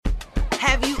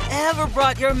Have you ever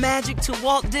brought your magic to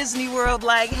Walt Disney World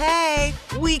like, hey,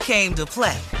 we came to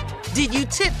play? Did you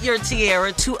tip your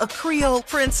tiara to a Creole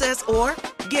princess or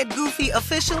get goofy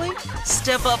officially?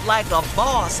 Step up like a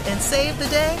boss and save the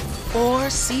day? Or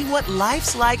see what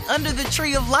life's like under the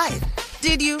tree of life?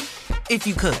 Did you? If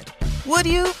you could. Would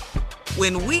you?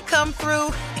 When we come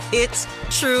through, it's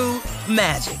true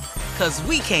magic. 'Cause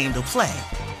we came to play.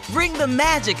 Bring the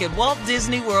magic at Walt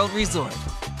Disney World Resort.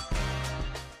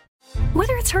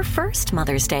 Whether it's her first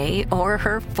Mother's Day or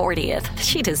her 40th,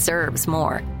 she deserves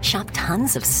more. Shop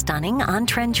tons of stunning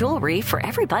on-trend jewelry for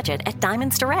every budget at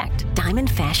Diamonds Direct. Diamond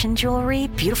fashion jewelry,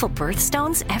 beautiful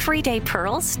birthstones, everyday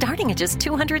pearls starting at just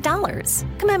 $200.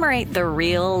 Commemorate the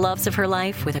real loves of her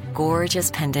life with a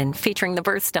gorgeous pendant featuring the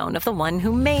birthstone of the one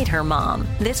who made her mom.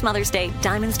 This Mother's Day,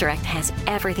 Diamonds Direct has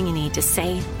everything you need to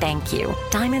say thank you.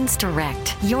 Diamonds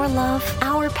Direct. Your love,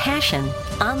 our passion.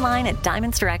 Online at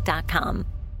diamondsdirect.com.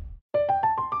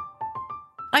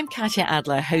 I'm Katya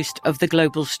Adler, host of The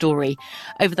Global Story.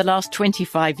 Over the last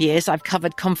 25 years, I've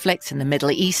covered conflicts in the Middle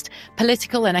East,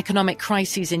 political and economic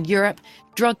crises in Europe,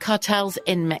 drug cartels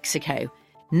in Mexico.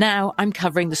 Now I'm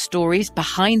covering the stories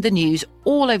behind the news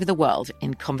all over the world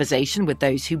in conversation with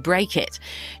those who break it.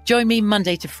 Join me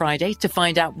Monday to Friday to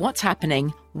find out what's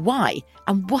happening, why,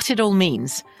 and what it all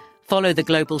means. Follow The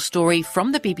Global Story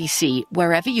from the BBC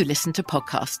wherever you listen to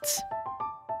podcasts.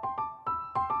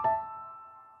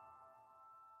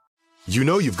 You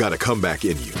know you've got a comeback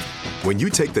in you. When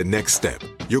you take the next step,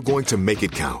 you're going to make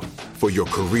it count. For your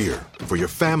career, for your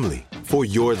family, for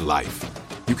your life.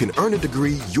 You can earn a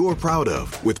degree you're proud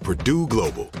of with Purdue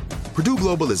Global. Purdue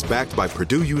Global is backed by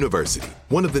Purdue University,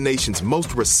 one of the nation's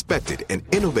most respected and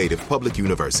innovative public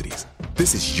universities.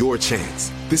 This is your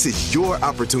chance. This is your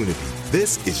opportunity.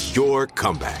 This is your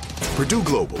comeback. Purdue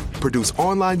Global, Purdue's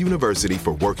online university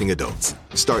for working adults.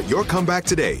 Start your comeback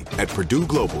today at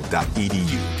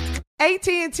purdueglobal.edu.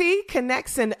 AT&T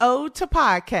connects an ode to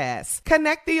podcasts.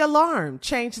 Connect the alarm.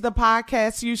 Change the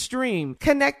podcast you stream.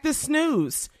 Connect the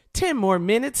snooze. 10 more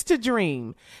minutes to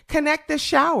dream. Connect the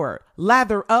shower.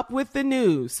 Lather up with the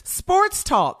news. Sports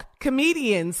talk,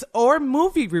 comedians, or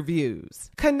movie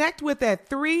reviews. Connect with that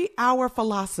 3-hour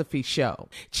philosophy show.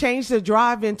 Change the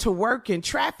drive into work and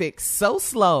traffic so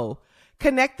slow.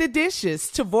 Connect the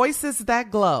dishes to voices that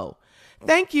glow.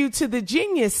 Thank you to the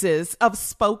geniuses of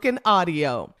spoken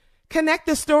audio. Connect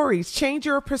the stories, change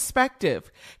your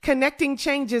perspective. Connecting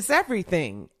changes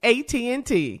everything.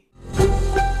 AT&T.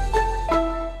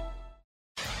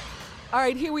 All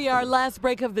right, here we are, last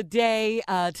break of the day.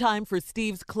 Time for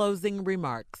Steve's closing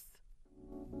remarks.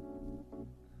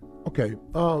 Okay,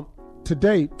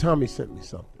 today Tommy sent me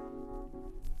something.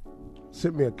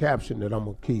 Sent me a caption that I'm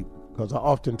going to keep, because I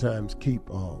oftentimes keep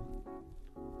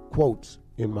quotes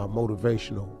in my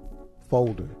motivational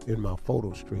folder in my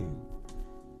photo stream.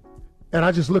 And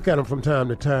I just look at them from time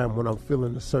to time when I'm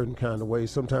feeling a certain kind of way.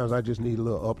 Sometimes I just need a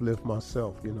little uplift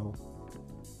myself, you know.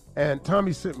 And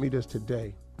Tommy sent me this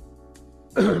today,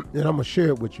 and I'm going to share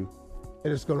it with you.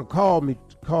 And it's going to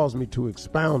cause me to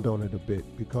expound on it a bit,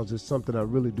 because it's something I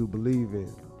really do believe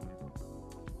in.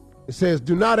 It says,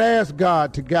 do not ask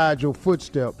God to guide your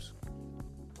footsteps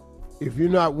if you're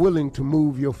not willing to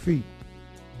move your feet.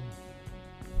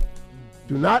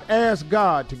 Do not ask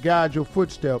God to guide your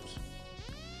footsteps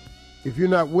if you're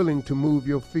not willing to move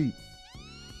your feet.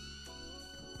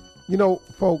 You know,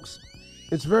 folks,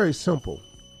 it's very simple.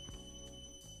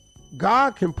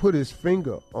 God can put his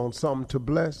finger on something to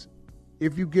bless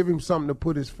if you give him something to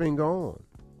put his finger on.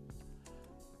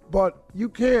 But you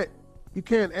can't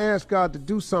ask God to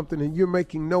do something and you're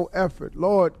making no effort.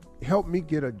 Lord, help me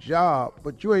get a job,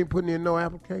 but you ain't putting in no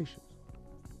applications.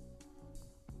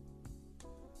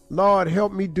 Lord,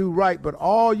 help me do right, but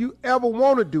all you ever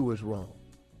want to do is wrong.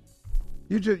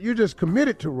 You're just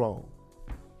committed to wrong.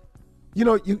 You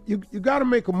know, you got to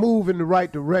make a move in the right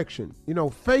direction. You know,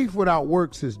 faith without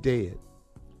works is dead.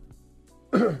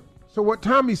 So what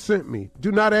Tommy sent me,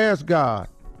 do not ask God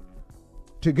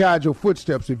to guide your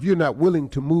footsteps if you're not willing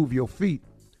to move your feet,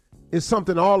 is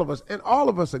something all of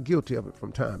us are guilty of it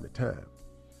from time to time.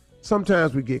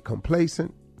 Sometimes we get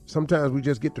complacent. Sometimes we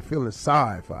just get to feeling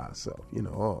sorry for ourselves. You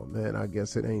know, oh man, I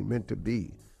guess it ain't meant to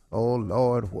be. Oh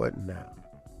Lord, what now?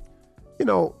 You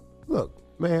know, look,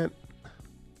 man,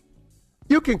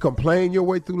 you can complain your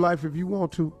way through life if you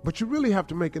want to, but you really have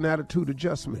to make an attitude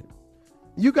adjustment.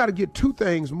 You got to get two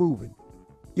things moving,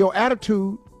 your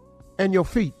attitude and your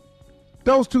feet.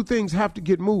 Those two things have to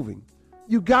get moving.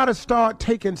 You got to start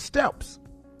taking steps.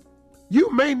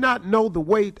 You may not know the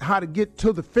way how to get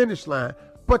to the finish line,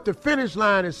 but the finish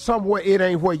line is somewhere, it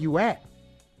ain't where you at.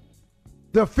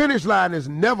 The finish line is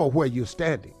never where you're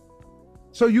standing.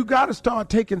 So you got to start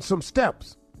taking some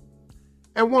steps.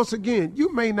 And once again,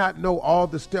 you may not know all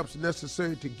the steps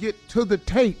necessary to get to the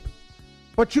tape,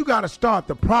 but you got to start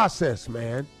the process,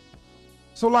 man.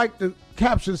 So like the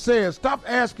caption says, stop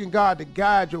asking God to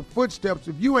guide your footsteps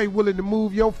if you ain't willing to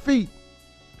move your feet.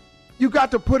 You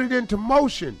got to put it into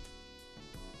motion.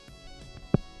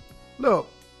 Look,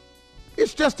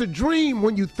 it's just a dream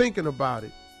when you're thinking about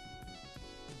it.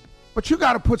 But you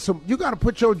got to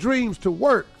put your dreams to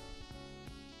work.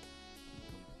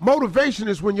 Motivation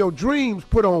is when your dreams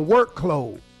put on work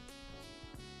clothes.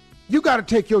 You got to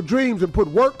take your dreams and put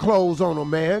work clothes on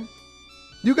them, man.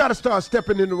 You got to start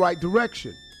stepping in the right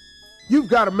direction. You've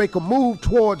got to make a move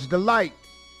towards the light.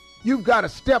 You've got to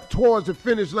step towards the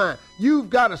finish line. You've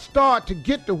got to start to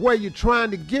get to where you're trying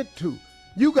to get to.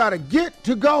 You got to get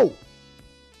to go.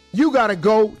 You got to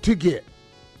go to get.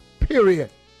 Period.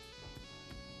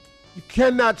 You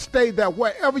cannot stay there.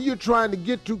 Wherever you're trying to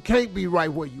get to can't be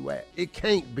right where you at. It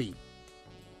can't be.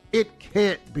 It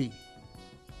can't be.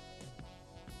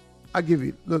 I give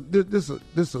you, look, this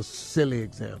is a silly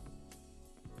example.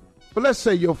 But let's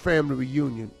say your family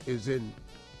reunion is in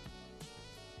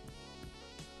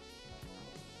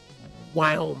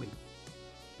Wyoming,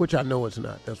 which I know it's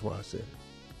not. That's why I said it.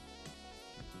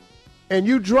 And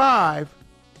you drive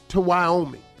to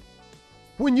Wyoming.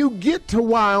 When you get to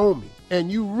Wyoming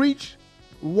and you reach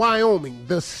Wyoming,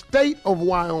 the state of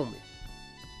Wyoming,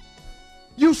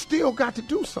 you still got to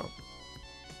do something.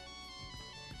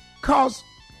 Because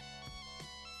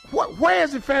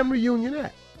where's the family reunion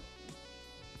at?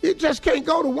 You just can't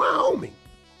go to Wyoming.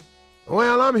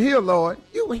 Well, I'm here, Lord.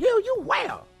 You here? You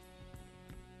where?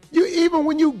 You even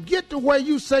when you get to where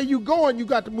you say you going, you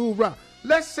got to move around.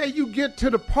 Let's say you get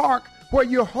to the park where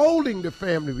you're holding the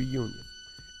family reunion,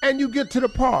 and you get to the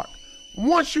park.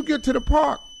 Once you get to the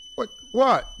park,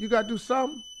 what? You got to do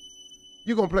something?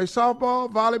 You going to play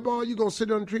softball, volleyball, you going to sit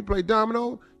on the tree, play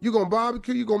domino, you going to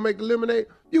barbecue, you going to make lemonade.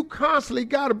 You constantly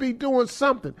got to be doing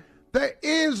something. There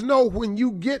is no, when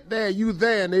you get there, you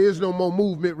there, and there is no more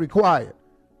movement required.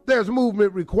 There's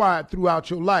movement required throughout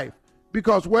your life,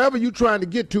 because wherever you're trying to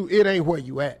get to, it ain't where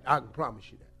you at. I can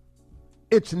promise you that.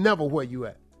 It's never where you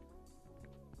at.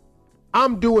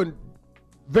 I'm doing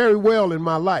very well in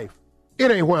my life.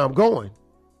 It ain't where I'm going.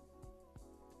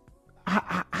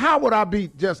 How would I be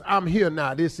just, I'm here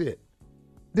now, this it?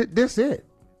 This it?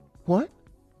 What?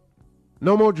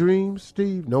 No more dreams,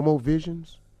 Steve, no more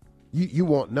visions. You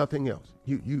want nothing else.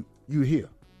 You here.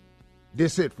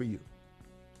 This it for you.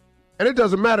 And it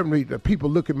doesn't matter to me that people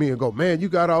look at me and go, man, you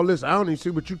got all this. I don't even see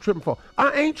what you tripping for.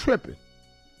 I ain't tripping.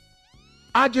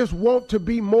 I just want to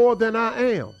be more than I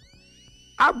am.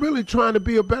 I'm really trying to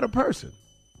be a better person.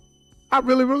 I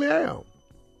really, really am.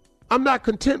 I'm not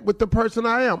content with the person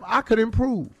I am. I could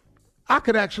improve. I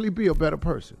could actually be a better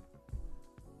person.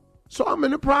 So I'm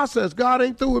in the process. God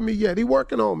ain't through with me yet. He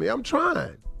working on me. I'm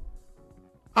trying.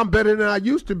 I'm better than I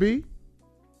used to be.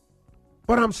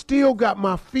 But I'm still got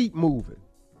my feet moving.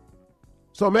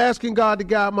 So I'm asking God to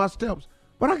guide my steps.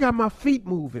 But I got my feet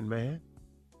moving, man.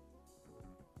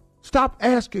 Stop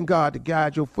asking God to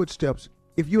guide your footsteps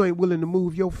if you ain't willing to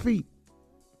move your feet.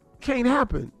 Can't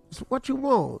happen. It's what you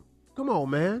want. Come on,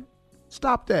 man.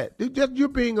 Stop that. You're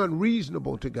being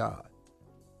unreasonable to God.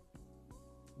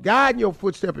 Guiding your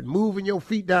footstep and moving your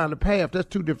feet down the path, that's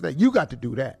two different things. You got to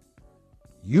do that.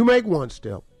 You make one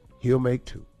step, he'll make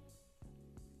two.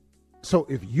 So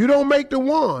if you don't make the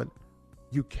one,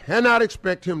 you cannot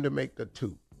expect him to make the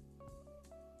two.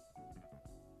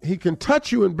 He can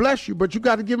touch you and bless you, but you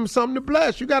got to give him something to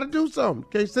bless. You got to do something.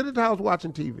 Can't sit at the house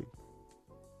watching TV.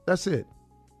 That's it.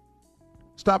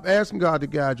 Stop asking God to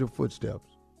guide your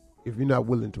footsteps if you're not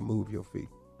willing to move your feet.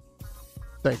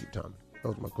 Thank you, Tommy. That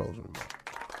was my closing remarks.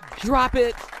 Drop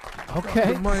it.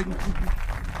 Okay.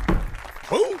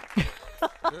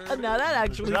 Now that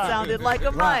actually sounded like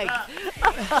a mic.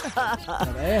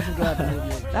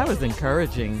 That was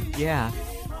encouraging. Yeah.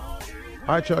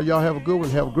 All right, y'all. Y'all have a good one.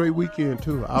 Have a great weekend,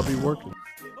 too. I'll be working.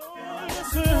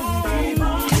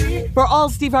 For all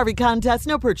Steve Harvey contests,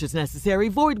 no purchase necessary,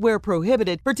 void where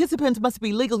prohibited. Participants must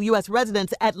be legal U.S.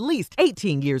 residents at least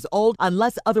 18 years old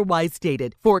unless otherwise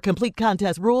stated. For complete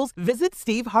contest rules, visit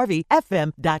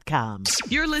SteveHarveyFM.com.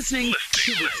 You're listening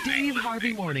to the Steve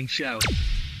Harvey Morning Show.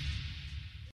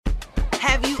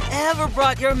 Have you ever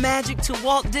brought your magic to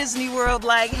Walt Disney World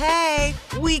like, hey,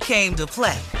 we came to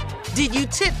play? Did you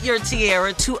tip your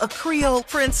tiara to a Creole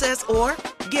princess or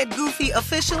get goofy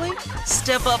officially?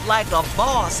 Step up like a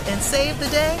boss and save the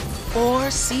day?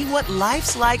 Or see what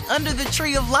life's like under the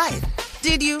tree of life?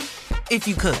 Did you? If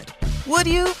you could. Would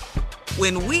you?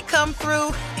 When we come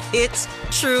through, it's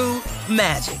true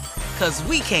magic. because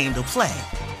we came to play.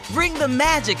 Bring the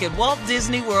magic at Walt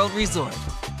Disney World Resort.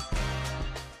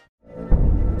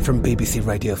 From BBC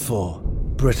Radio 4,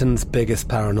 Britain's biggest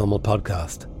paranormal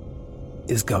podcast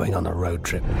is going on a road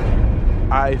trip.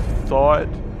 I thought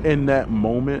in that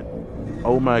moment,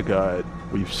 oh my God,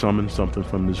 we've summoned something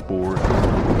from this board.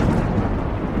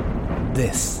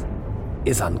 This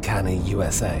is Uncanny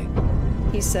USA.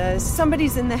 He says,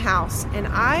 somebody's in the house, and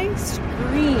I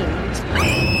screamed.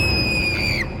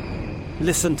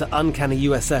 Listen to Uncanny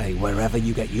USA wherever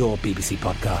you get your BBC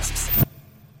podcasts,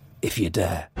 if you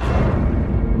dare.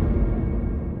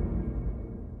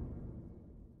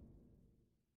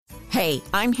 Hey,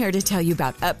 I'm here to tell you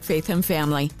about Up Faith and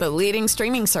Family, the leading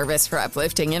streaming service for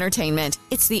uplifting entertainment.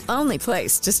 It's the only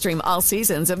place to stream all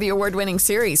seasons of the award-winning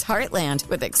series Heartland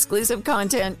with exclusive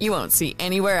content you won't see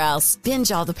anywhere else.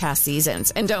 Binge all the past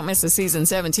seasons and don't miss a season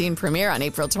 17 premiere on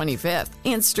April 25th.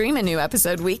 And stream a new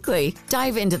episode weekly.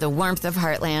 Dive into the warmth of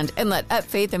Heartland and let Up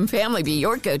Faith and Family be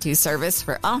your go-to service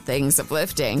for all things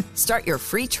uplifting. Start your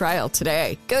free trial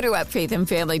today. Go to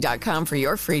upfaithandfamily.com for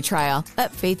your free trial.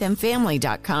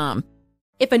 upfaithandfamily.com.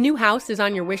 If a new house is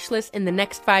on your wish list in the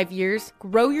next 5 years,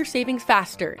 grow your savings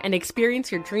faster and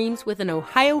experience your dreams with an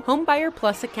Ohio Homebuyer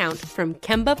Plus account from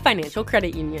Kemba Financial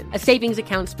Credit Union. A savings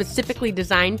account specifically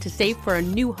designed to save for a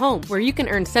new home, where you can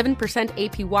earn 7%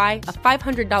 APY,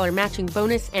 a $500 matching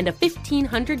bonus, and a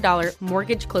 $1,500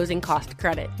 mortgage closing cost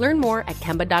credit. Learn more at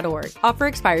Kemba.org. Offer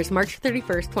expires March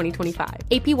 31st, 2025.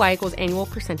 APY equals annual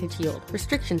percentage yield.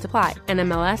 Restrictions apply.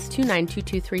 NMLS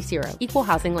 292230. Equal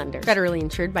housing lender. Federally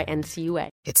insured by NCUA.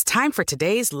 It's time for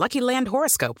today's Lucky Land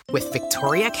horoscope with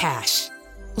Victoria Cash.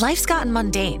 Life's gotten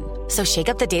mundane, so shake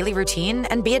up the daily routine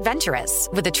and be adventurous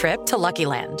with a trip to Lucky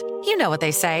Land. You know what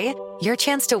they say, your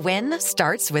chance to win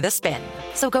starts with a spin.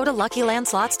 So go to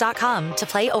LuckyLandSlots.com to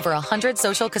play over 100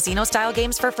 social casino-style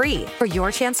games for free for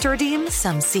your chance to redeem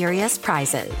some serious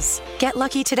prizes. Get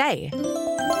lucky today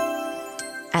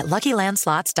at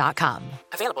LuckyLandSlots.com.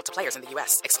 Available to players in the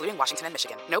U.S., excluding Washington and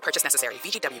Michigan. No purchase necessary.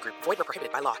 VGW Group. Void where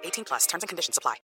prohibited by law. 18+. Terms and conditions apply.